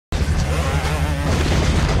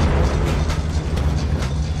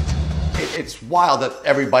It's wild that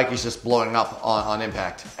every bike is just blowing up on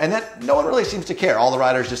impact, and that no one really seems to care. All the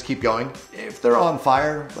riders just keep going. If they're on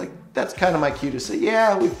fire, like, that's kind of my cue to say,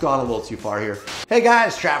 yeah, we've gone a little too far here. Hey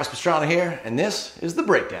guys, Travis Pastrana here, and this is The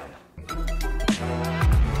Breakdown.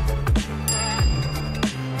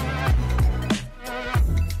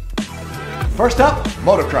 First up,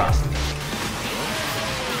 Motocrossed.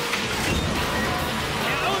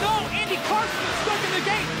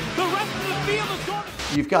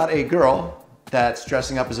 You've got a girl that's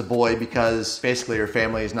dressing up as a boy because basically her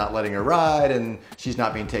family is not letting her ride and she's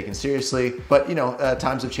not being taken seriously. But you know,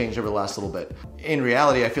 times have changed over the last little bit. In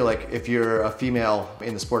reality, I feel like if you're a female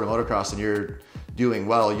in the sport of motocross and you're doing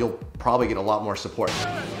well, you'll probably get a lot more support.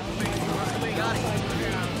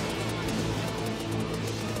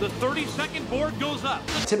 The 30-second board goes up.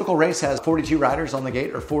 A typical race has 42 riders on the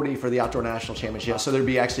gate, or 40 for the Outdoor National Championship. So there'd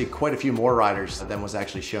be actually quite a few more riders than was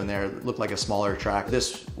actually shown there. It looked like a smaller track.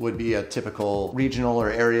 This would be a typical regional or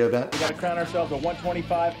area event. We got to crown ourselves a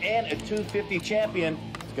 125 and a 250 champion.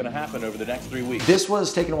 It's going to happen over the next 3 weeks. This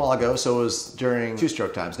was taken a while ago, so it was during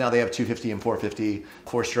two-stroke times. Now they have 250 and 450,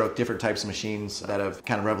 four-stroke, different types of machines that have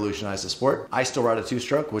kind of revolutionized the sport. I still ride a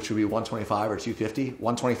two-stroke, which would be 125 or 250.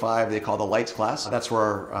 125 they call the lights class. That's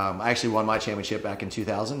where I actually won my championship back in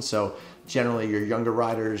 2000. So generally your younger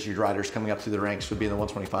riders, your riders coming up through the ranks would be in the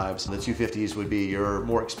 125s. The 250s would be your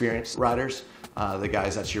more experienced riders. The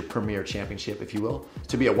guys, that's your premier championship, if you will.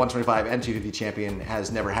 To be a 125 and 250 champion has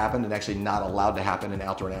never happened and actually not allowed to happen in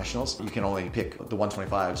Outdoor Nationals. You can only pick the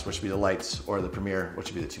 125s, which would be the lights, or the premier, which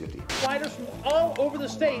would be the 250. Riders from all over the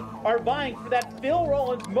state are vying for that Phil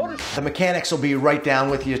Rollins Motorsports. The mechanics will be right down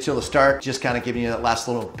with you till the start, just kind of giving you that last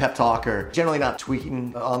little pep talk, or generally not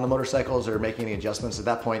tweaking on the motorcycles or making any adjustments. At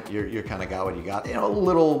that point, you're kind of got what you got. You know, a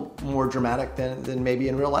little more dramatic than maybe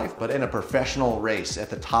in real life, but in a professional race at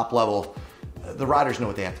the top level, the riders know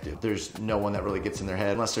what they have to do. There's no one that really gets in their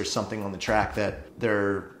head unless there's something on the track that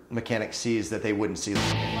their mechanic sees that they wouldn't see.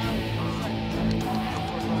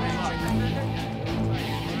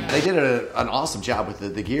 They did an awesome job with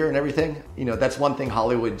the gear and everything. You know, that's one thing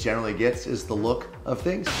Hollywood generally gets, is the look of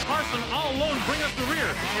things. Carson all alone bring up the rear.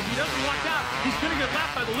 If he doesn't watch out, he's going to get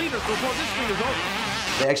lapped by the leader before this thing is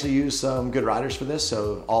over. They actually used some good riders for this,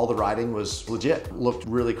 so all the riding was legit. Looked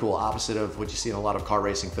really cool, opposite of what you see in a lot of car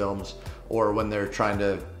racing films, or when they're trying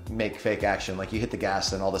to make fake action, like you hit the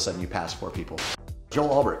gas and all of a sudden you pass 4 people.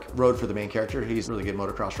 Joel Ulbrich rode for the main character. He's a really good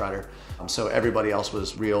motocross rider. So everybody else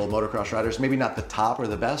was real motocross riders. Maybe not the top or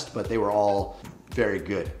the best, but they were all very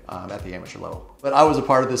good at the amateur level. But I was a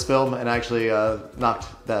part of this film and actually knocked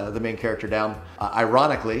the main character down.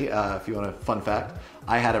 Ironically, if you want a fun fact,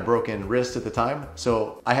 I had a broken wrist at the time,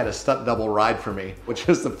 so I had a stunt double ride for me, which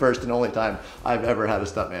was the first and only time I've ever had a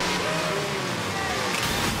stuntman.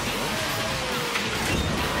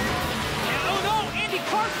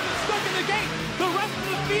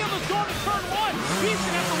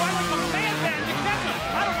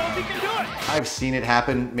 I've seen it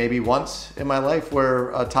happen maybe once in my life where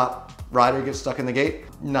a top rider gets stuck in the gate.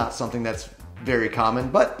 Not something that's very common,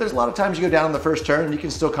 but there's a lot of times you go down in the first turn and you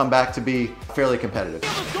can still come back to be fairly competitive.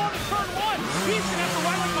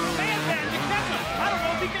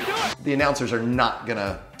 The announcers are not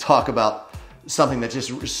gonna talk about something that's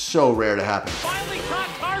just so rare to happen. Finally caught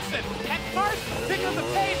Carson, and Carson picking up the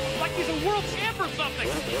pace like he's a world champ or something.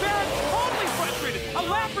 Barrett's totally frustrated. A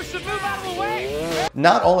lapper should move out of the way.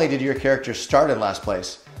 Not only did your character start in last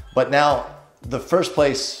place, but now the first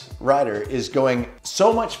place rider is going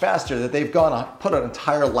so much faster that they've put an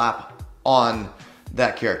entire lap on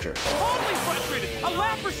that character. Totally frustrated. A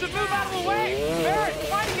lapper should move out of the way. Barrett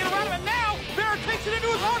trying to get around him, and now Barrett takes it into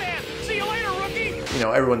his own hands. See you later, rookie. You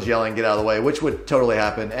know, everyone's yelling, get out of the way, which would totally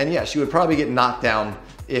happen. And yes, you would probably get knocked down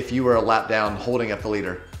if you were a lap down holding up the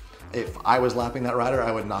leader. If I was lapping that rider,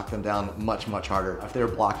 I would knock them down much, much harder. If they were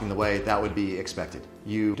blocking the way, that would be expected.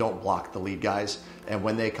 You don't block the lead guys, and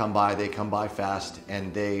when they come by fast,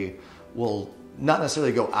 and they will not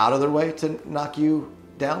necessarily go out of their way to knock you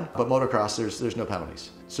down, but motocross, there's no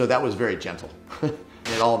penalties. So that was very gentle.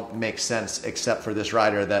 It all makes sense except for this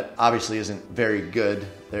rider that obviously isn't very good.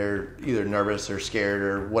 They're either nervous or scared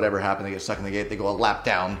or whatever happened, they get stuck in the gate, they go a lap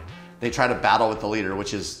down, they try to battle with the leader,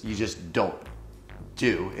 which is, you just don't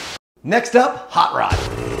do. Next up, Hot Rod.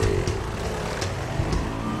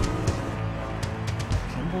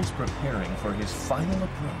 Kimball's preparing for his final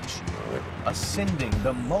approach, ascending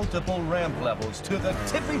the multiple ramp levels to the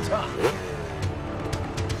tippy top.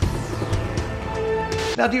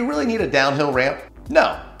 Now, do you really need a downhill ramp?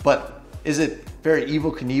 No, but is it very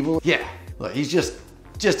Evel Knievel? Yeah, look, he's just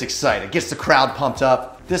excited, gets the crowd pumped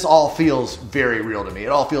up. This all feels very real to me. It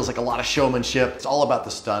all feels like a lot of showmanship. It's all about the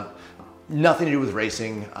stunt. Nothing to do with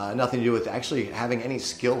racing, nothing to do with actually having any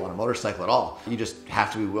skill on a motorcycle at all. You just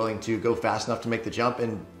have to be willing to go fast enough to make the jump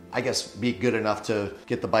and I guess be good enough to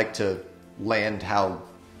get the bike to land how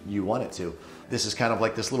you want it to. This is kind of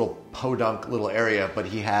like this little podunk little area, but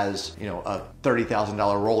he has, you know, a $30,000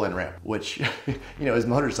 roll-in ramp, which, you know, his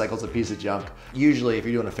motorcycle's a piece of junk. Usually if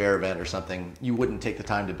you're doing a fair event or something, you wouldn't take the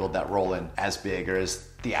time to build that roll-in as big or as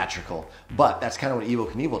theatrical. But that's kind of what Evel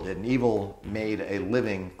Knievel did, and Evel made a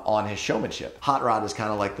living on his showmanship. Hot Rod is kind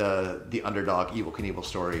of like the underdog Evel Knievel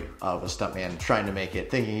story of a stuntman trying to make it,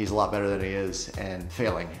 thinking he's a lot better than he is, and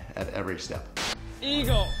failing at every step.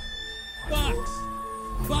 Eagle, fox,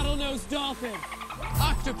 bottlenose dolphin,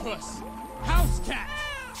 octopus, house cat.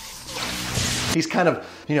 He's kind of,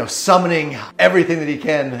 you know, summoning everything that he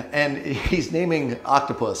can, and he's naming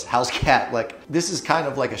octopus, house cat. Like, this is kind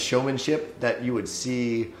of like a showmanship that you would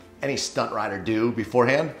see any stunt rider do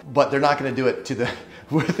beforehand, but they're not going to do it to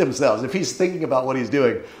with themselves. If he's thinking about what he's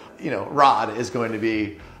doing, you know, Rod is going to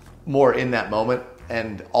be more in that moment,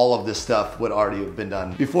 and all of this stuff would already have been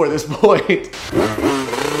done before this point.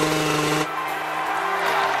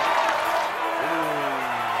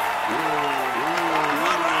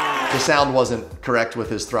 The sound wasn't correct with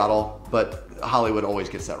his throttle, but Hollywood always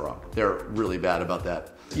gets that wrong. They're really bad about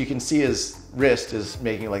that. You can see his wrist is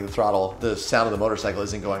making like the throttle, the sound of the motorcycle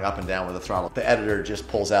isn't going up and down with the throttle. The editor just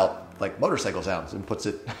pulls out like motorcycle sounds and puts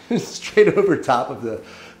it straight over top of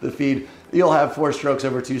the feed. You'll have 4 strokes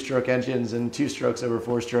over 2-stroke engines and 2 strokes over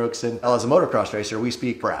 4 strokes. And as a motocross racer, we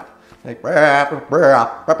speak brap. Like brap,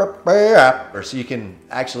 brap, brap, brap. So you can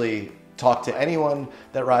actually talk to anyone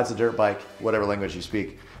that rides a dirt bike, whatever language you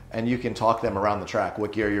speak, and you can talk them around the track,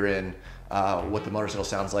 what gear you're in, what the motorcycle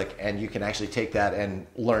sounds like, and you can actually take that and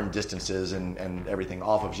learn distances and everything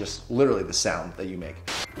off of just literally the sound that you make.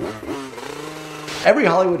 Every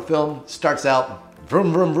Hollywood film starts out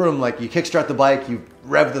vroom, vroom, vroom, like you kickstart the bike, you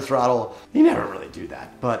rev the throttle. You never really do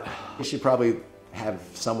that, but you should probably have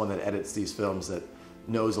someone that edits these films that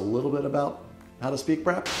knows a little bit about how to speak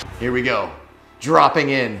brap. Here we go, dropping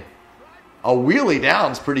in. A wheelie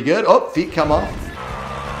down's pretty good. Oh, feet come off.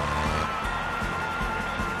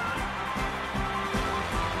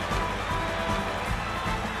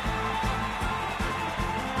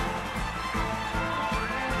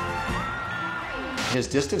 His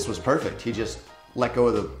distance was perfect. He just let go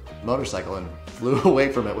of the motorcycle and flew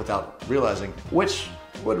away from it without realizing, which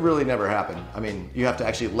would really never happen. I mean, you have to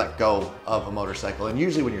actually let go of a motorcycle, and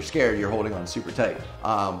usually when you're scared, you're holding on super tight.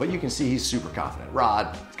 But you can see he's super confident.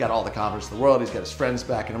 Rod, he's got all the confidence in the world. He's got his friends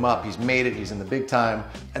backing him up. He's made it. He's in the big time.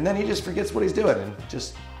 And then he just forgets what he's doing and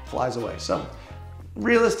just flies away. So,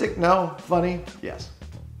 realistic? No. Funny? Yes.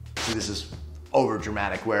 See, this is over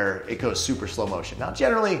dramatic where it goes super slow motion. Now,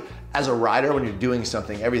 generally, as a rider, when you're doing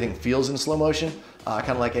something, everything feels in slow motion.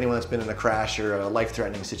 Kind of like anyone that's been in a crash or a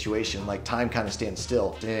life-threatening situation, like time kind of stands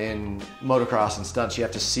still. In motocross and stunts, you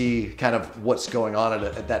have to see kind of what's going on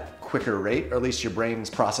at that quicker rate, or at least your brain's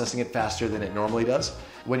processing it faster than it normally does.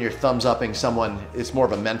 When you're thumbs upping someone, it's more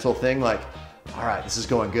of a mental thing, like, all right, this is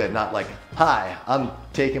going good, not like, hi, I'm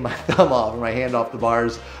taking my thumb off or my hand off the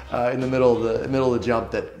bars in the middle of the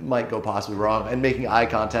jump that might go possibly wrong, and making eye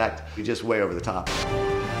contact, you're just way over the top.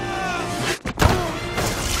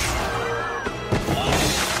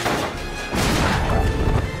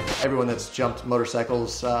 Everyone that's jumped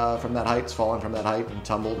motorcycles from that height's fallen from that height and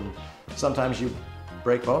tumbled, and sometimes you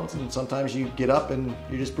break bones and sometimes you get up and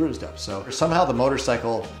you're just bruised up. So somehow the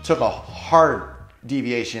motorcycle took a hard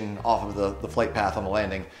deviation off of the flight path on the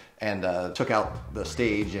landing and took out the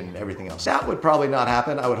stage and everything else. That would probably not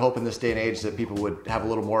happen. I would hope in this day and age that people would have a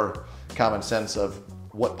little more common sense of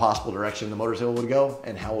what possible direction the motorcycle would go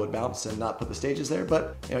and how it would bounce and not put the stages there.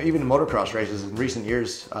 But you know, even in motocross races in recent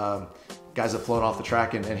years, guys have flown off the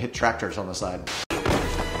track and hit tractors on the side.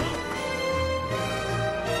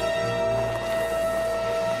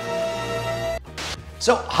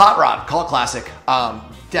 So Hot Rod, cult classic.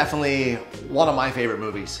 Definitely one of my favorite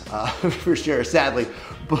movies, for sure, sadly,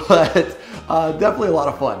 but definitely a lot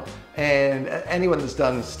of fun. And anyone that's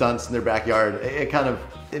done stunts in their backyard,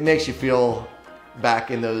 it makes you feel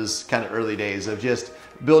back in those kind of early days of just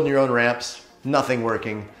building your own ramps, nothing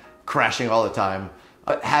working, crashing all the time,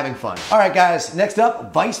 but having fun. All right, guys, next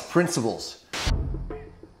up, vice principals.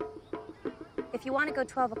 If you want to go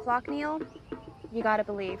 12 o'clock, Neil, you gotta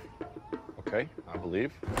believe. Okay, I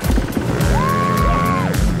believe.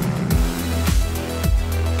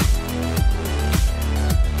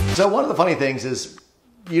 So one of the funny things is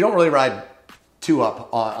you don't really ride two up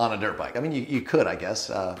on a dirt bike. I mean, you could, I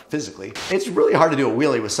guess, physically. It's really hard to do a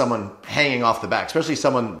wheelie with someone hanging off the back, especially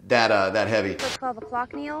someone that heavy. For 12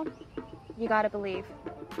 o'clock, Neil, you gotta believe.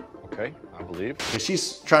 Okay. Okay, I believe.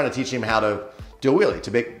 She's trying to teach him how to do a wheelie,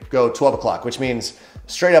 to go 12 o'clock, which means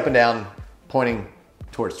straight up and down, pointing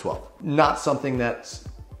towards 12. Not something that's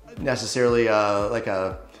necessarily like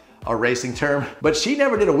a racing term, but she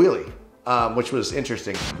never did a wheelie, which was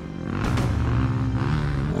interesting.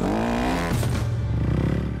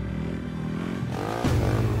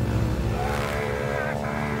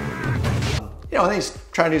 You know, and he's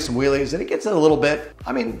trying to do some wheelies, and he gets it a little bit.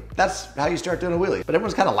 I mean, that's how you start doing a wheelie. But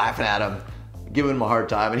everyone's kind of laughing at him, giving him a hard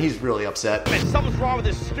time, and he's really upset. Man, something's wrong with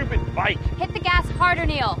this stupid bike. Hit the gas harder,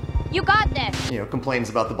 Neil. You got this. You know, complains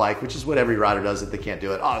about the bike, which is what every rider does if they can't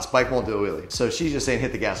do it. Oh, this bike won't do a wheelie. So she's just saying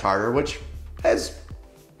hit the gas harder, which is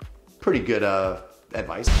pretty good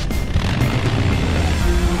advice.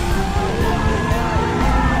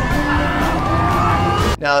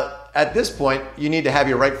 Now, at this point, you need to have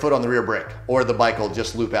your right foot on the rear brake, or the bike will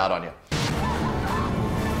just loop out on you.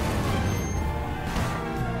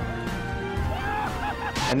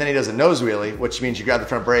 And then he does a nose wheelie, which means you grab the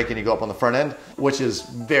front brake and you go up on the front end, which is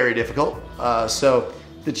very difficult. So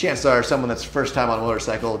the chances are someone that's first time on a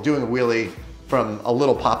motorcycle doing a wheelie from a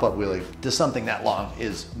little pop-up wheelie to something that long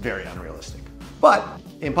is very unrealistic. But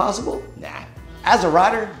impossible? Nah. As a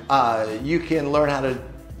rider, you can learn how to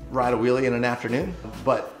ride a wheelie in an afternoon,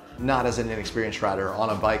 but not as an inexperienced rider on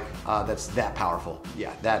a bike that's that powerful.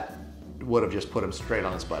 Yeah, that would have just put him straight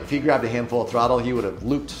on his butt. If he grabbed a handful of throttle, he would have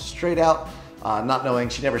looped straight out, not knowing.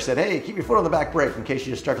 She never said, hey, keep your foot on the back brake in case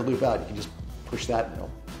you just start to loop out. You can just push that and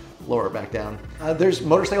it'll lower it back down. There's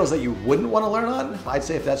motorcycles that you wouldn't want to learn on. I'd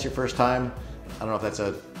say if that's your first time, I don't know if that's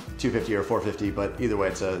a 250 or 450, but either way,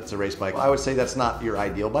 it's a race bike. I would say that's not your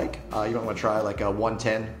ideal bike. You might want to try like a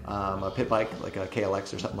 110, a pit bike, like a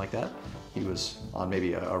KLX or something like that. He was on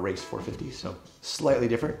maybe a race 450, so slightly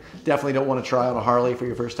different. Definitely don't want to try on a Harley for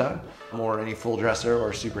your first time, or any full dresser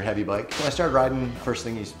or super heavy bike. When I started riding, first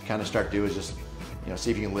thing you kind of start to do is just, you know,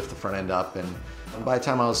 see if you can lift the front end up. And by the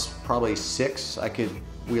time I was probably 6, I could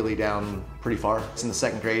wheelie down pretty far. It's in the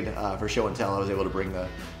 2nd grade for show and tell. I was able to bring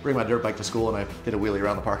my dirt bike to school, and I did a wheelie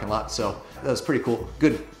around the parking lot. So that was pretty cool.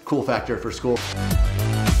 Good cool factor for school.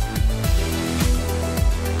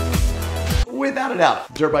 Without a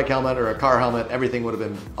doubt, dirt bike helmet or a car helmet, everything would have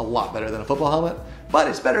been a lot better than a football helmet. But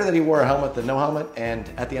it's better that he wore a helmet than no helmet. And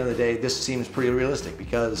at the end of the day, this seems pretty realistic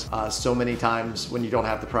because so many times when you don't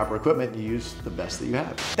have the proper equipment, you use the best that you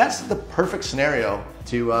have. That's the perfect scenario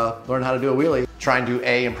to learn how to do a wheelie. Trying to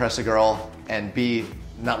A, impress a girl, and B,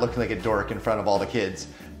 not looking like a dork in front of all the kids.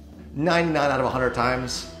 99 out of 100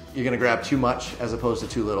 times, you're gonna grab too much as opposed to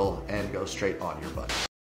too little and go straight on your butt.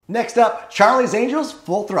 Next up, Charlie's Angels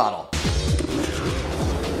Full Throttle.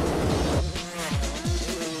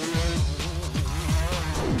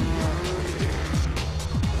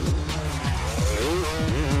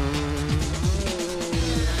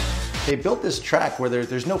 They built this track where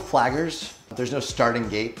there's no flaggers, there's no starting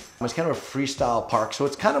gate. It's kind of a freestyle park, so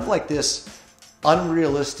it's kind of like this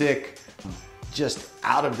unrealistic, just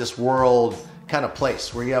out of this world kind of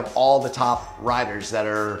place where you have all the top riders that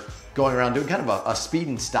are going around doing kind of a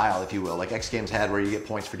speeding style, if you will, like X Games had, where you get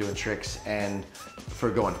points for doing tricks and for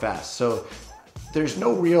going fast. So there's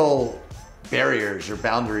no real barriers or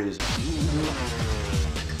boundaries.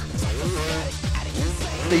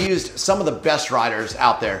 They used some of the best riders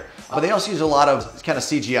out there, but they also use a lot of kind of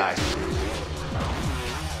CGI.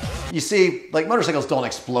 You see, like, motorcycles don't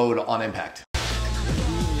explode on impact.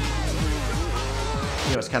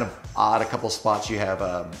 You know, it's kind of odd. A couple spots you have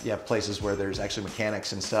places where there's actually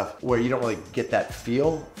mechanics and stuff where you don't really get that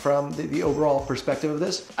feel from the overall perspective of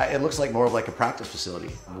this. It looks like more of like a practice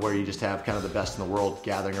facility where you just have kind of the best in the world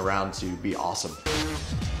gathering around to be awesome.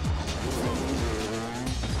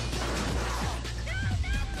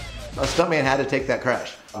 A stuntman had to take that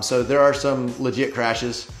crash. So there are some legit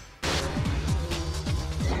crashes.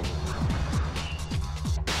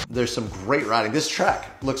 There's some great riding. This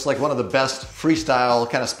track looks like one of the best freestyle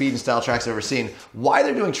kind of speed and style tracks I've ever seen. Why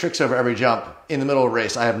they're doing tricks over every jump in the middle of a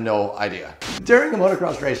race, I have no idea. During the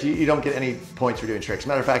motocross race, you don't get any points for doing tricks.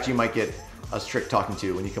 Matter of fact, you might get a strict talking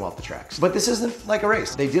to when you come off the tracks. But this isn't like a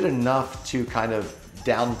race. They did enough to kind of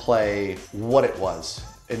downplay what it was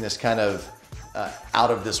in this kind of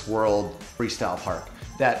out of this world freestyle park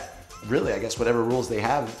that really, I guess, whatever rules they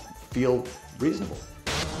have feel reasonable.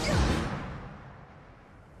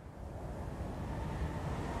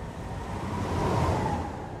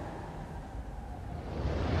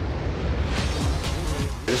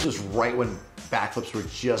 This was right when backflips were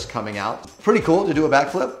just coming out. Pretty cool to do a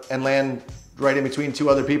backflip and land right in between 2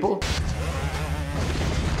 other people.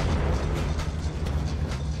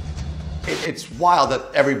 It's wild that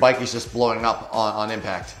every bike is just blowing up on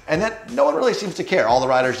impact, and that no one really seems to care. All the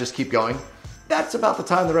riders just keep going. That's about the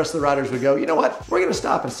time the rest of the riders would go, you know what, we're gonna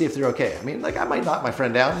stop and see if they're okay. I mean, like, I might knock my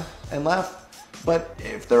friend down and laugh, but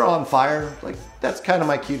if they're on fire, like, that's kind of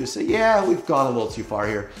my cue to say, yeah, we've gone a little too far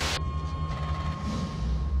here.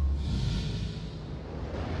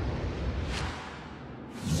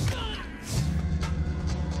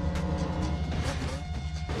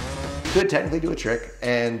 Could technically do a trick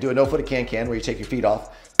and do a no-footed can-can where you take your feet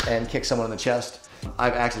off and kick someone in the chest.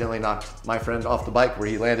 I've accidentally knocked my friend off the bike where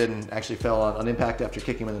he landed and actually fell on impact after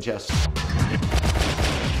kicking him in the chest.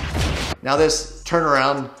 Now this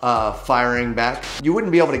turnaround firing back, you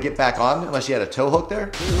wouldn't be able to get back on unless you had a tow hook there.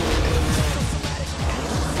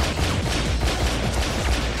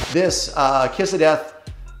 This kiss of death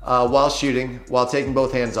while shooting, while taking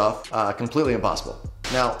both hands off, completely impossible.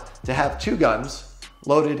 Now, to have two guns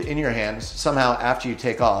loaded in your hands somehow after you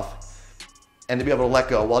take off, and to be able to let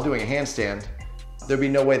go while doing a handstand, there'd be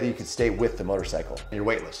no way that you could stay with the motorcycle. You're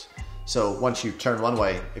weightless. So once you turn one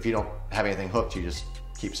way, if you don't have anything hooked, you just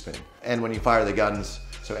keep spinning. And when you fire the guns,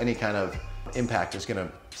 so any kind of impact is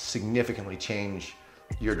gonna significantly change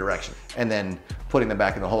your direction. And then putting them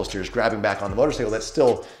back in the holsters, grabbing back on the motorcycle that's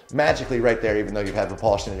still magically right there, even though you've had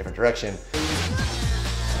propulsion in a different direction.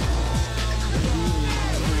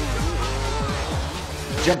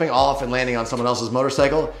 Jumping off and landing on someone else's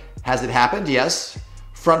motorcycle. Has it happened? Yes.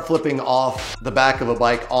 Front flipping off the back of a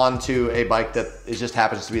bike onto a bike that it just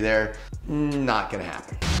happens to be there, not gonna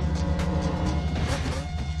happen.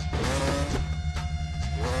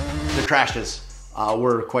 The crashes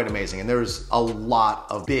were quite amazing, and there was a lot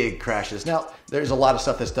of big crashes. Now, there's a lot of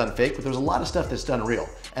stuff that's done fake, but there's a lot of stuff that's done real.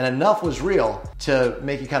 And enough was real to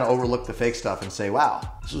make you kind of overlook the fake stuff and say, wow,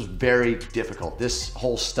 this was very difficult. This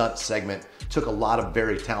whole stunt segment took a lot of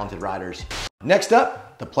very talented riders. Next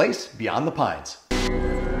up, the place beyond the pines.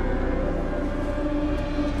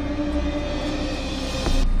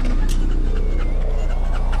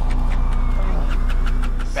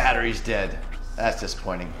 Battery's dead. That's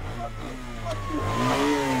disappointing.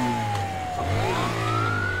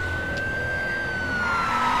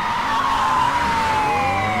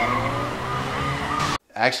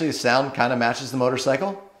 Actually, the sound kind of matches the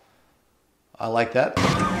motorcycle. I like that.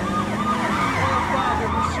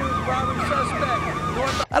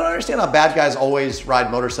 I don't understand how bad guys always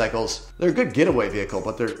ride motorcycles. They're a good getaway vehicle,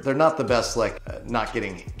 but they're not the best, like, not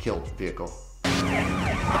getting killed vehicle.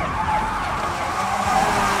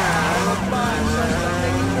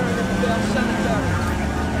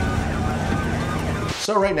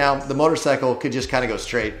 So right now, the motorcycle could just kind of go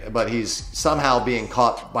straight, but he's somehow being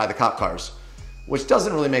caught by the cop cars, which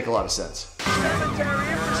doesn't really make a lot of sense.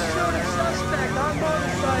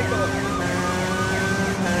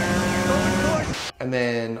 And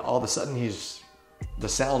then all of a sudden the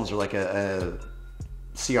sounds are like a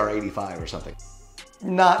CR85 or something.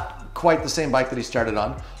 Not quite the same bike that he started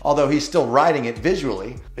on, although he's still riding it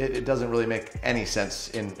visually. It doesn't really make any sense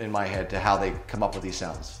in my head to how they come up with these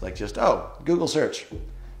sounds. Like just, oh, Google search.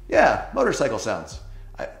 Yeah, motorcycle sounds.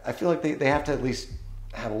 I feel like they have to at least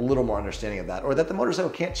have a little more understanding of that, or that the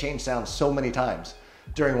motorcycle can't change sound so many times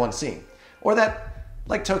during one scene. Or that,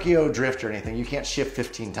 like Tokyo Drift or anything, you can't shift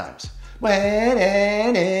 15 times. You're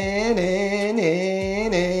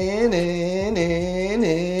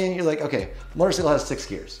like, okay, motorcycle has 6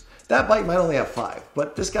 gears. That bike might only have 5,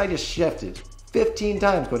 but this guy just shifted 15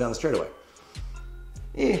 times going down the straightaway.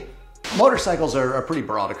 Motorcycles are pretty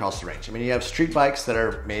broad across the range. I mean, you have street bikes that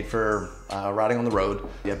are made for riding on the road.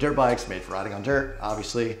 You have dirt bikes made for riding on dirt,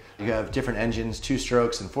 obviously. You have different engines, 2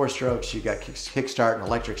 strokes and 4 strokes. You got kickstart and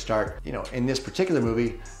electric start. You know, in this particular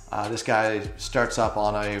movie, this guy starts up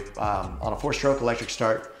on a 4-stroke electric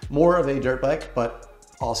start, more of a dirt bike, but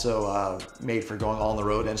also made for going on the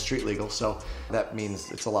road and street legal. So that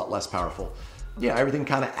means it's a lot less powerful. Yeah, everything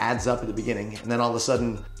kind of adds up at the beginning, and then all of a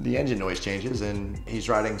sudden the engine noise changes and he's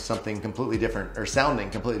riding something completely different, or sounding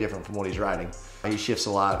completely different from what he's riding. He shifts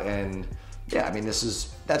a lot, and yeah, I mean,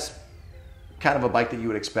 that's kind of a bike that you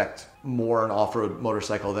would expect more an off-road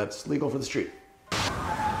motorcycle that's legal for the street.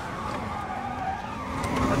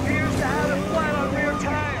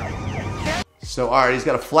 So, all right, he's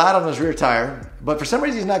got a flat on his rear tire, but for some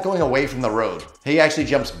reason he's not going away from the road. He actually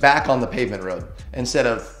jumps back on the pavement road instead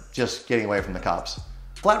of just getting away from the cops.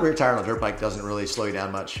 Flat rear tire on a dirt bike doesn't really slow you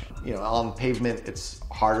down much. You know, on pavement, it's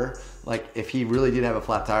harder. Like, if he really did have a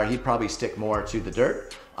flat tire, he'd probably stick more to the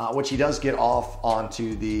dirt, which he does get off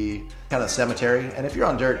onto the kind of cemetery. And if you're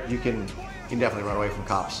on dirt, you can definitely run away from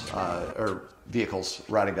cops or vehicles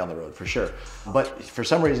riding down the road for sure. But for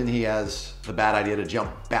some reason, he has the bad idea to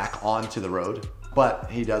jump back onto the road but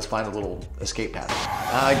he does find a little escape path.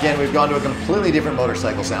 Again, we've gone to a completely different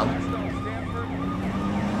motorcycle sound.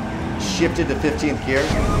 Shifted to 15th gear.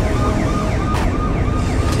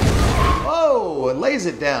 Oh, and lays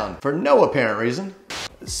it down for no apparent reason.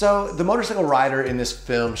 So the motorcycle rider in this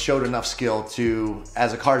film showed enough skill to,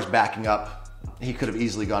 as a car's backing up, he could have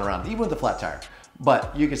easily gone around, even with the flat tire.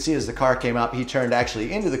 But you can see as the car came up, he turned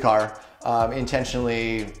actually into the car,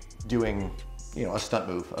 intentionally doing, a stunt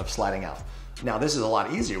move of sliding out. Now this is a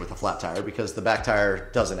lot easier with the flat tire because the back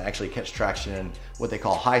tire doesn't actually catch traction in what they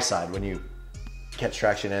call high side, when you catch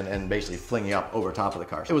traction in and basically fling you up over top of the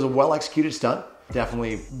car. It was a well executed stunt.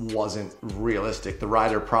 Definitely wasn't realistic. The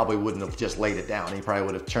rider probably wouldn't have just laid it down. He probably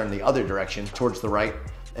would have turned the other direction towards the right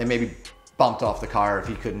and maybe bumped off the car if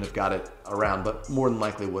he couldn't have got it around, but more than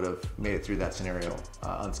likely would have made it through that scenario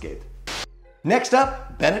unscathed. Next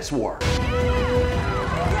up, Bennett's War.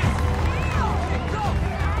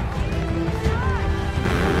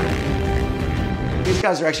 These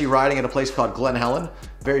guys are actually riding at a place called Glen Helen,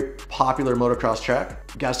 very popular motocross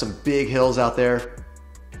track. Got some big hills out there.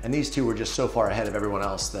 And these two were just so far ahead of everyone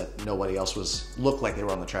else that nobody else looked like they were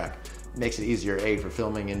on the track. Makes it easier, A, for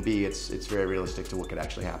filming, and B, it's very realistic to what could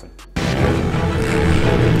actually happen.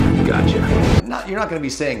 Gotcha. You're not gonna be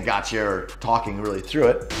saying gotcha or talking really through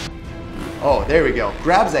it. Oh, there we go.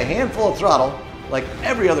 Grabs a handful of throttle, like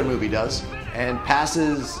every other movie does, and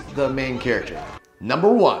passes the main character.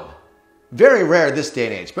 Number one. Very rare this day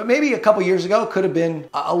and age, but maybe a couple years ago could have been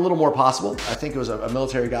a little more possible. I think it was a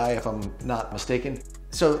military guy, if I'm not mistaken.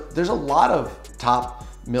 So there's a lot of top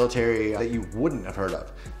military that you wouldn't have heard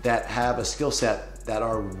of that have a skill set that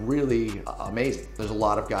are really amazing. There's a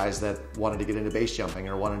lot of guys that wanted to get into base jumping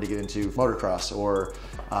or wanted to get into motocross or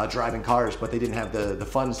driving cars, but they didn't have the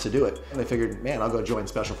funds to do it. And they figured, man, I'll go join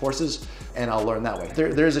special forces and I'll learn that way.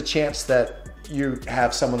 There's a chance that you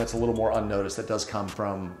have someone that's a little more unnoticed that does come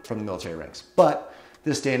from the military ranks. But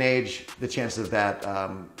this day and age, the chances of that,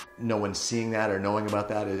 no one seeing that or knowing about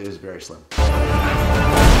that, it is very slim.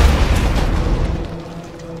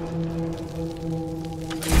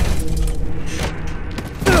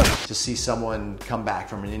 To see someone come back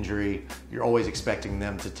from an injury, you're always expecting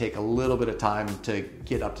them to take a little bit of time to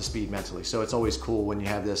get up to speed mentally. So it's always cool when you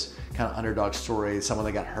have this kind of underdog story, someone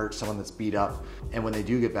that got hurt, someone that's beat up, and when they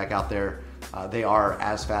do get back out there, they are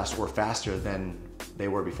as fast or faster than they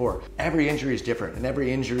were before. Every injury is different, and every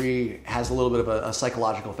injury has a little bit of a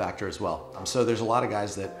psychological factor as well. So there's a lot of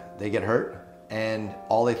guys that they get hurt, and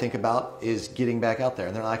all they think about is getting back out there,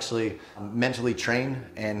 and they'll actually mentally train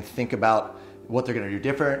and think about what they're gonna do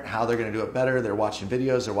different, how they're gonna do it better. They're watching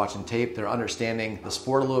videos, they're watching tape, they're understanding the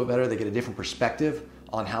sport a little bit better. They get a different perspective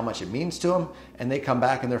on how much it means to them, and they come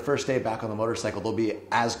back, and their first day back on the motorcycle, they'll be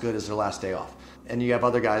as good as their last day off. And you have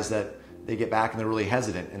other guys that they get back and they're really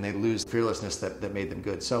hesitant and they lose the fearlessness that made them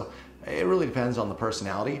good. So it really depends on the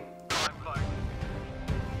personality.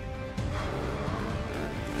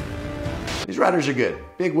 These riders are good.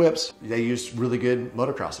 Big whips. They use really good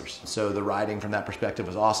motocrossers. So the riding from that perspective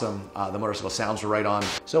was awesome. The motorcycle sounds were right on.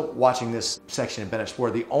 So watching this section in Bennett's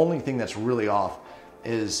War, the only thing that's really off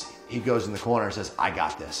is he goes in the corner and says, I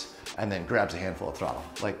got this, and then grabs a handful of throttle.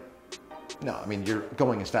 Like, no, I mean, you're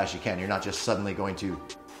going as fast as you can. You're not just suddenly going to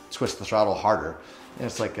twist the throttle harder. And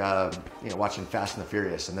it's like watching Fast and the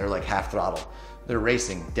Furious, and they're like half throttle. They're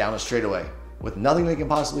racing down a straightaway with nothing they can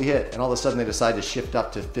possibly hit, and all of a sudden they decide to shift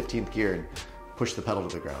up to 15th gear and push the pedal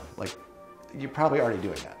to the ground. Like, you're probably already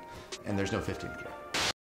doing that, and there's no 15th gear.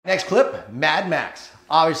 Next clip, Mad Max.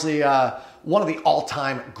 Obviously, one of the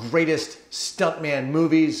all-time greatest stuntman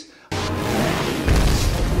movies.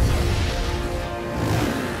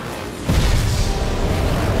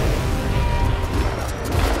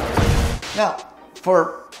 Now,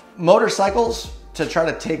 for motorcycles to try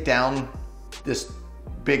to take down this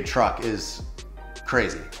big truck is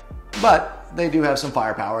crazy, but they do have some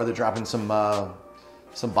firepower. They're dropping some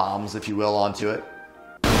bombs, if you will, onto it.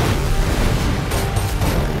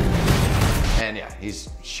 And yeah, he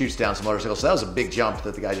shoots down some motorcycles. So that was a big jump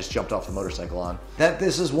that the guy just jumped off the motorcycle on.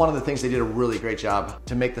 This is one of the things they did a really great job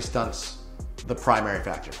to make the stunts the primary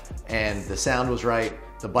factor. And the sound was right,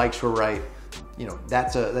 the bikes were right. You know,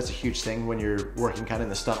 that's a huge thing when you're working kind of in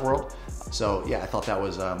the stunt world. So yeah, I thought that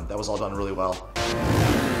was all done really well.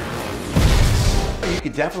 You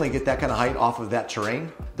could definitely get that kind of height off of that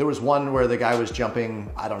terrain. There was one where the guy was jumping,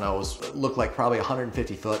 I don't know, looked like probably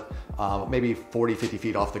 150 foot, maybe 40, 50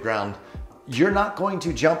 feet off the ground. You're not going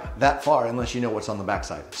to jump that far unless you know what's on the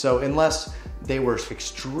backside. So unless they were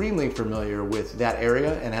extremely familiar with that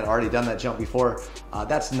area and had already done that jump before,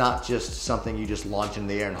 that's not just something you just launch in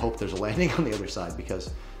the air and hope there's a landing on the other side,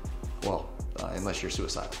 because, well, unless you're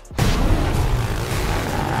suicidal.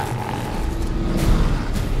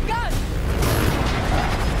 Gun!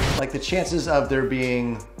 Like the chances of there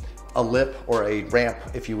being a lip or a ramp,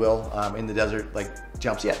 if you will, in the desert, like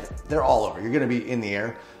jumps, yeah, they're all over. You're gonna be in the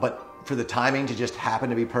air, but for the timing to just happen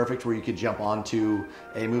to be perfect where you could jump onto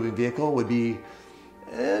a moving vehicle would be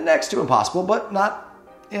next to impossible, but not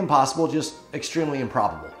impossible, just extremely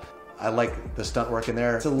improbable. I like the stunt work in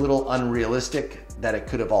there. It's a little unrealistic that it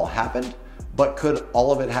could have all happened, but could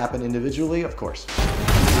all of it happen individually? Of course.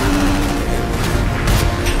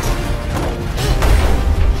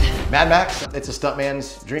 Mad Max, it's a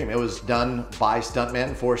stuntman's dream. It was done by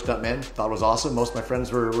stuntmen for stuntmen. Thought it was awesome. Most of my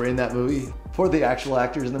friends were in that movie for the actual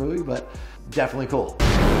actors in the movie, but definitely cool.